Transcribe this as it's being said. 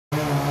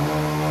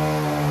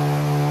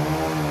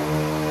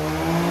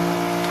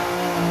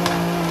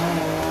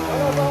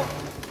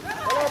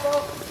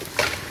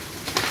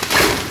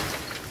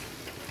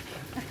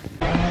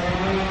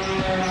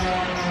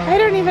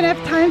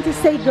to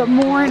say good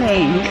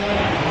morning.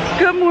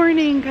 Good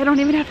morning. I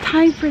don't even have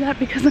time for that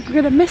because I'm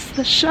gonna miss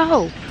the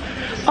show.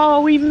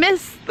 Oh, we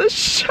missed the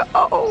show.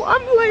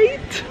 I'm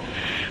late.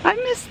 I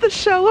missed the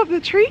show of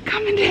the tree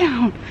coming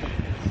down.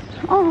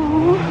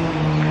 Oh,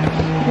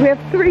 we have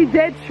 3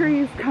 dead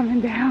trees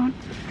coming down.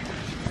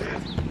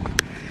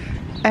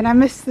 And I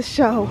missed the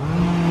show.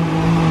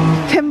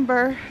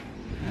 Timber.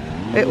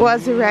 It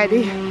was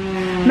already.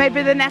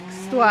 Maybe the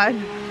next one.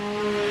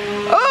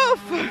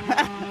 Oof!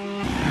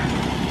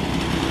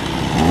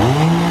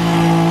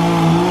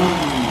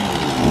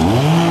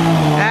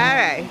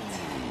 Alright.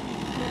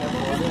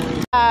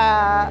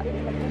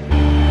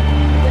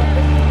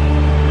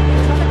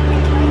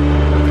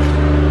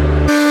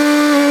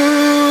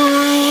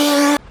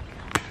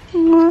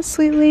 Oh,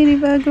 sweet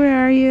ladybug,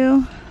 where are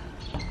you?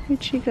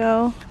 Where'd she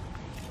go?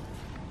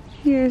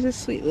 Here's a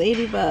sweet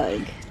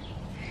ladybug.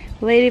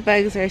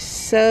 Ladybugs are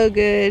so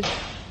good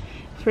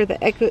for the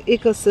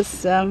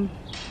ecosystem.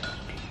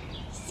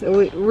 So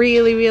it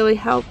really, really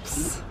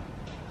helps.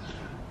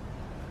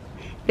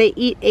 They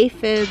eat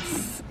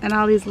aphids and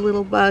all these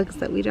little bugs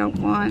that we don't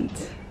want.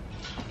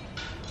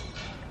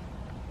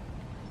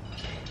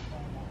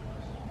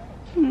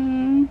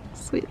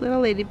 Sweet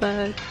little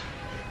ladybug.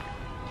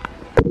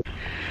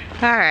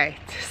 Alright,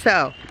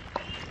 so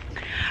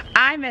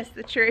I missed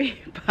the tree,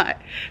 but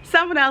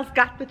someone else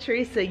got the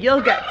tree, so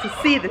you'll get to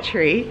see the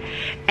tree.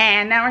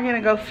 And now we're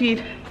gonna go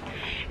feed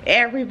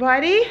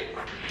everybody.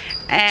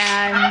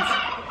 And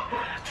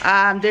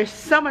there's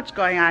so much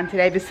going on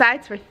today.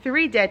 Besides for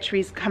 3 dead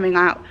trees coming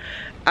out,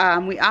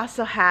 we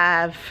also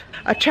have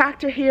a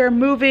tractor here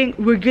moving.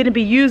 We're gonna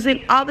be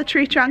using all the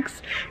tree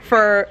trunks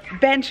for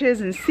benches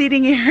and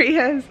seating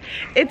areas.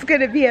 It's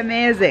gonna be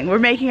amazing. We're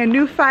making a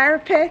new fire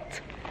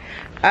pit.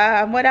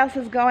 What else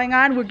is going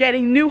on? We're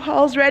getting new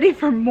holes ready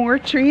for more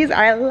trees.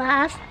 Our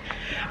last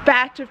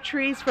batch of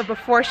trees for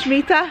before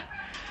Shemitah.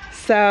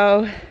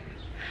 So,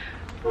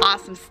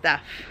 awesome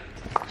stuff.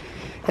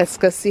 Let's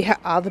go see how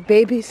all the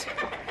babies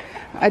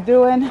are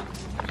doing.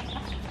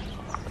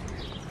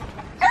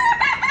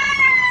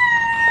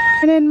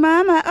 And then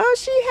Mama, oh,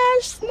 she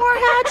has more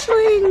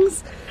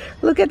hatchlings.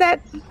 Look at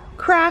that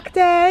cracked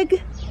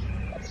egg.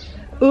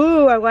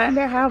 Ooh, I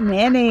wonder how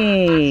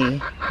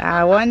many.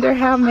 I wonder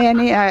how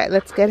many. All right,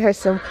 let's get her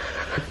some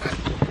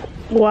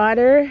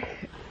water.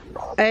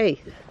 Hey,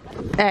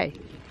 hey.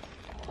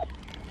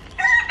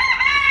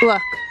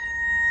 Look.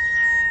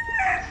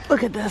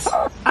 Look at this.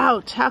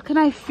 Ouch, how can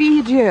I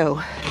feed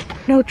you?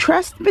 No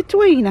trust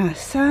between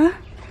us, huh?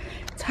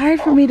 It's hard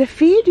for me to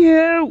feed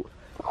you.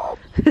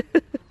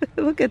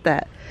 Look at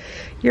that.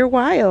 You're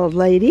wild,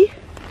 lady.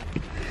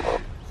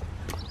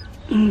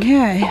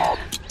 Okay.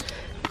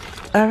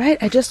 All right,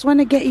 I just want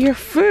to get your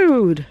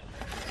food.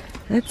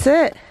 That's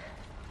it.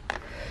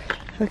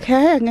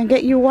 Okay, I'm gonna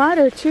get you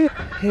water too.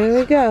 Here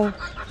we go.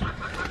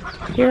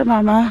 Here,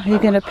 Mama, are you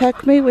gonna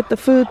peck me with the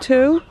food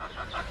too?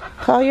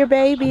 Call your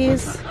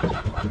babies.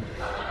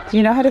 Do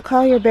you know how to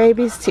call your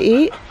babies to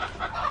eat?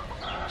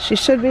 She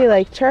should be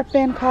like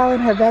chirping, calling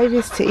her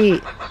babies to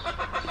eat.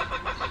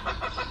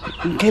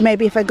 Okay,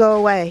 maybe if I go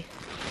away,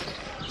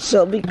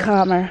 she'll be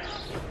calmer.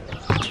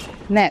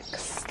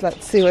 Next,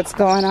 let's see what's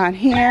going on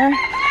here.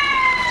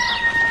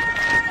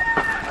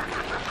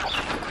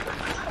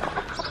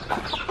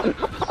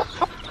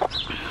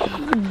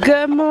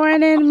 Good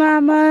morning,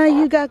 Mama.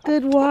 You got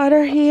good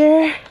water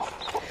here?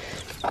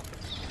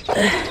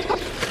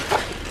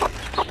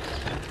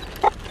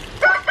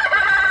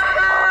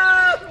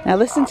 Now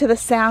listen to the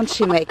sound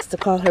she makes to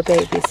call her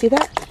babies. See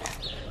that?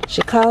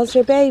 She calls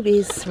her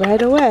babies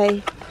right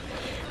away,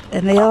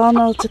 and they all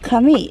know to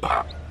come eat.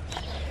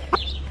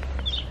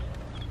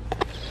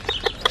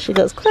 She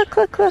goes cluck,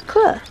 cluck, cluck,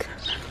 cluck,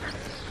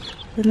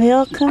 and they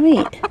all come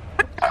eat.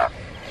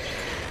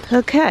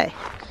 Okay.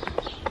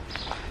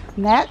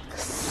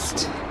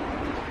 Next.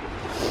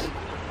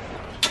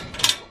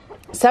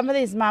 Some of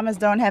these mamas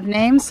don't have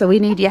names, so we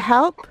need your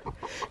help.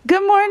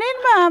 Good morning,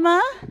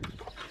 Mama.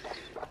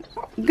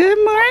 Good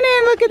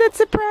morning. Look at that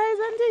surprise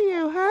under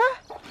you, huh?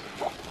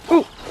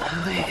 Oh,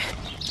 wait.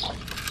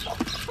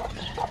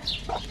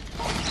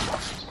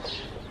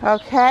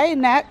 Okay,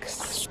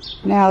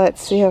 next. Now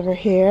let's see over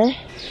here.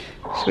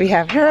 So we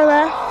have her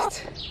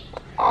left.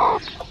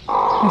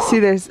 I see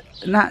there's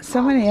not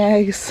so many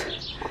eggs.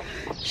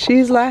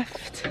 She's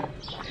left.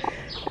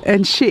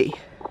 And she.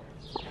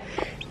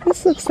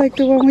 This looks like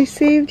the one we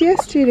saved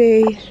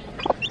yesterday.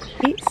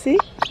 See?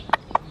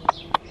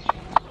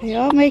 They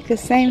all make the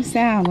same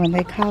sound when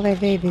they call their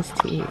babies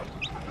to eat.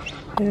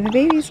 And the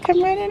babies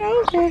come running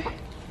over.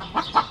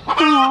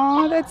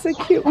 Aw, that's a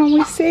cute one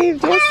we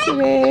saved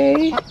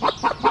yesterday.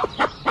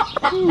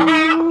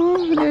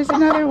 Aww, there's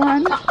another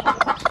one.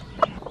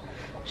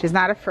 She's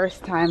not a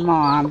first-time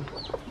mom.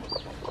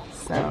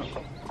 So,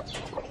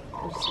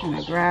 I'm just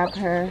gonna grab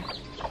her.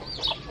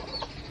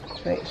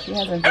 Wait, she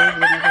has a baby,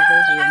 another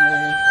baby in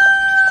there.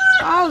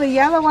 Oh, the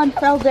yellow one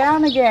fell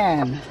down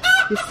again.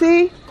 You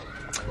see?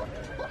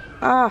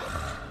 Oh,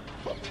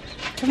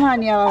 come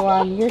on, yellow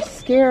one. You're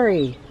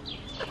scary.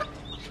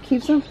 She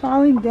keeps on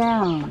falling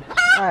down.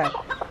 All right,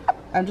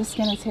 I'm just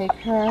gonna take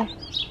her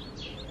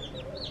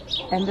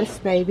and this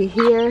baby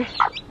here,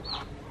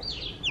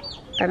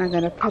 and I'm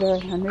gonna put her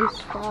in a new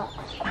spot.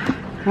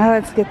 Now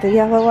let's get the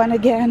yellow one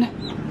again.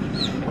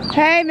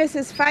 Hey,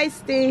 Mrs.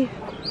 Feisty.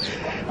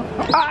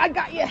 Oh, I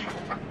got you.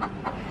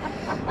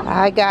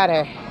 I got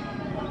her.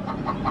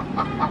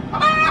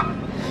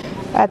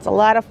 That's a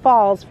lot of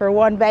falls for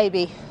one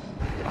baby.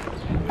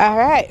 All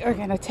right, we're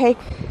gonna take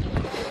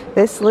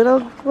this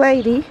little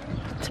lady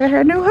to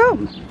her new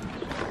home.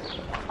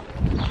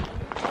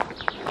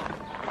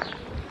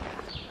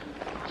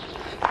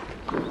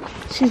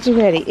 She's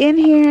already in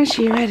here.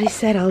 She already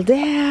settled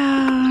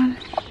down.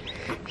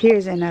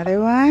 Here's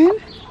another one.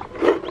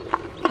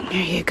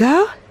 There you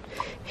go.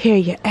 Here are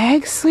your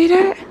eggs,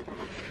 sweetheart.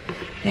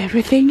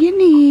 Everything you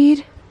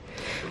need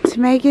to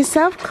make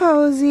yourself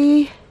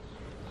cozy.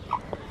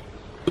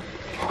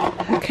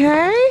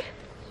 Okay?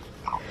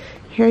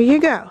 Here you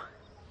go.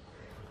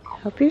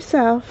 Help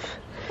yourself.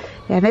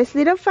 And this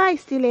little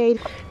feisty lady,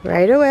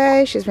 right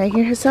away, she's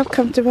making herself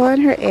comfortable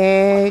in her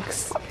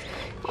eggs.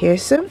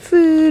 Here's some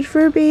food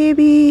for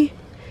baby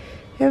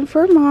and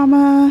for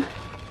mama.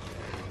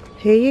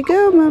 Here you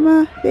go,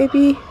 mama,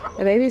 baby.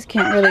 The babies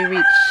can't really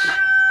reach,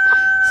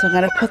 so I'm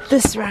gonna put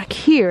this rock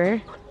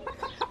here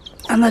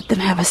and let them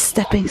have a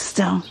stepping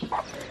stone.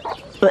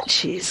 But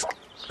she's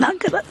not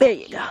gonna, there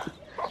you go.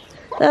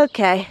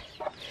 Okay,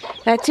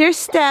 that's your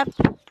step.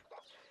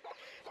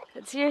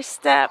 That's your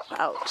step.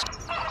 Ouch.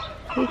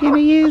 You're gonna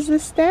use the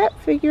step,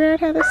 figure out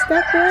how the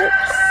step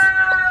works.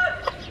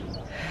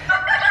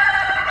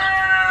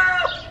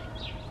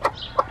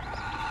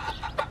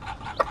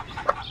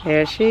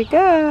 There she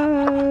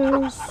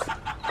goes.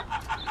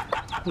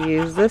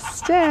 Use the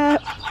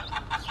step.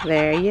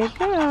 There you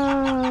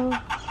go.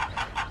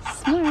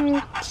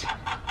 Smart.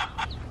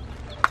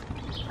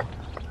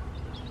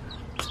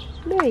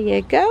 There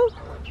you go.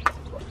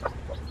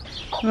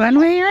 One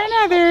way or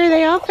another,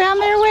 they all found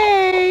their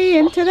way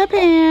into the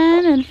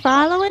pan and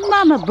following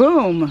Mama.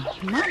 Boom.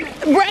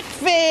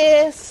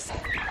 Breakfast.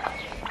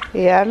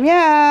 Yum,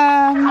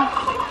 yum.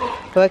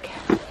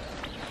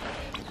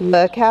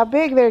 Look how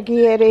big they're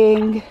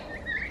getting.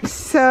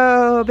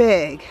 So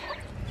big.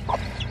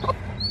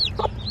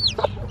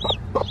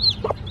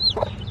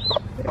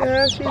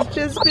 Oh, she's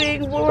just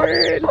being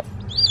bored.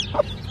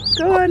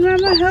 Go on,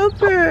 Mama, help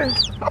her.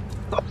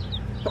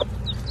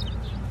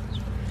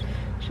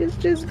 She's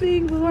just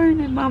being born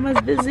and Mama's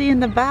busy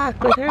in the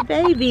back with her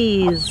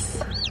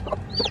babies.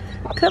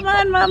 Come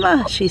on,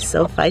 Mama. She's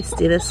so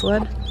feisty, this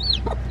one.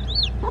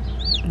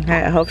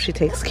 I hope she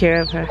takes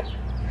care of her.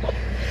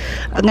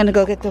 I'm gonna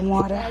go get them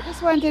water. I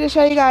just wanted to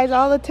show you guys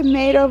all the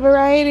tomato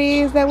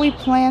varieties that we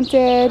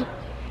planted,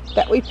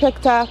 that we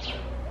picked up.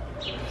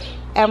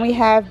 And we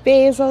have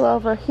basil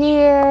over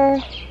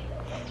here.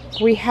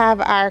 We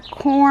have our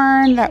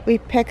corn that we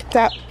picked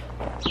up.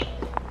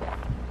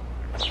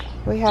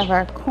 We have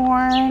our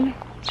corn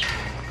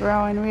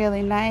growing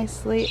really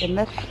nicely. And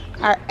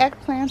our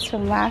eggplants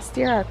from last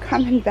year are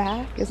coming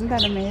back. Isn't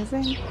that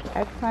amazing?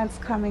 Eggplants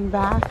coming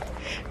back.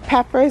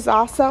 Peppers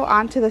also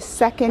onto the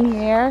second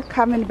year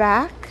coming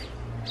back.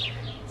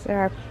 These are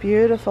our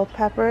beautiful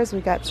peppers. We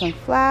got some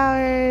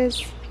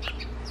flowers.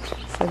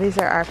 So these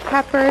are our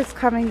peppers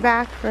coming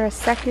back for a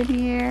second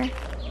year.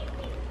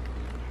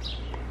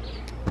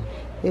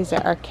 These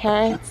are our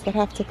carrots that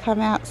have to come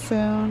out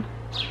soon.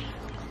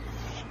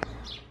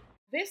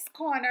 This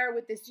corner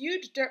with this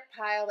huge dirt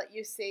pile that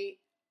you see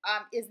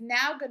is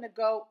now going to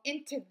go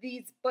into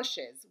these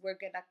bushes. We're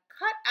going to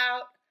cut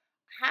out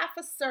half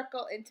a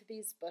circle into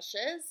these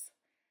bushes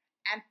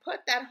and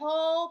put that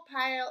whole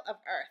pile of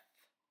earth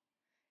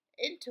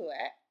into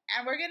it,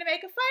 and we're going to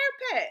make a fire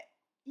pit.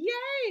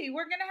 Yay!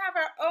 We're going to have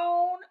our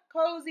own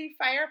cozy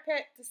fire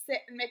pit to sit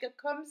and make a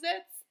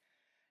kumsitz.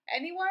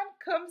 Anyone?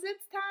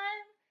 Kumsitz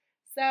time?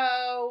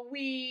 So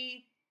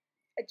we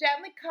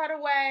gently cut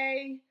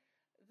away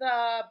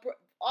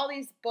all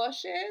these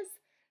bushes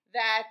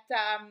that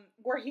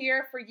were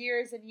here for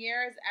years and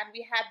years, and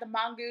we had the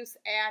mongoose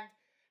and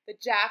the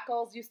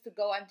jackals used to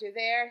go under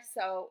there.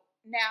 So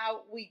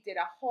now we did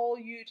a whole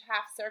huge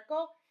half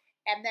circle,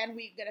 and then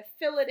we're going to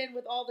fill it in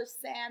with all the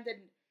sand and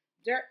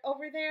dirt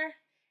over there.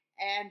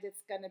 And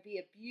it's going to be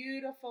a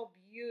beautiful,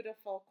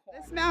 beautiful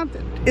corner. This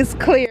mountain is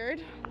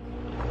cleared.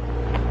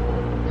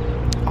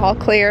 All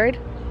cleared.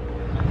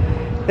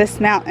 This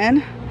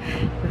mountain.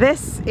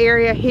 This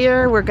area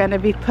here, we're going to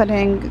be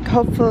putting,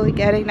 hopefully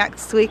getting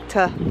next week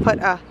to put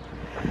a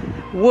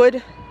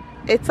wood.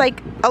 It's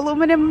like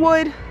aluminum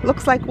wood.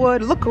 Looks like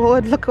wood. Look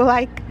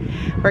alike.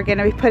 We're going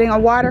to be putting a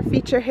water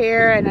feature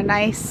here and a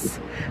nice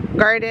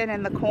garden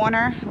in the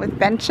corner with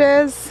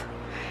benches.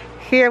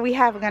 Here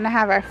we're going to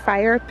have our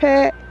fire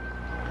pit.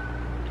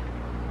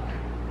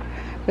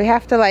 We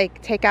have to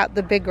like take out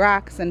the big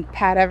rocks and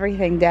pat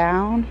everything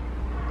down.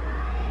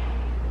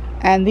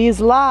 And these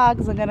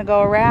logs are gonna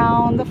go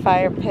around the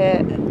fire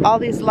pit. All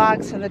these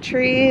logs from the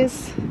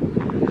trees.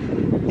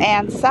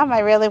 And some I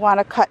really want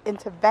to cut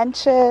into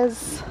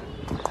benches.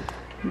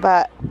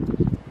 But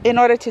in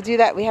order to do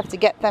that, we have to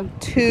get them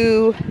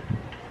to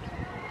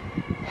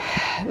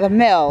the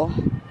mill.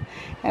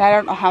 And I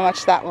don't know how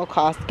much that will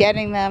cost.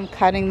 Getting them,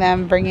 cutting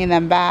them, bringing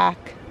them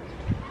back,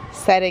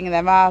 setting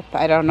them up.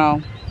 I don't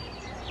know.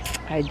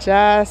 I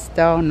just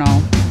don't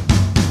know.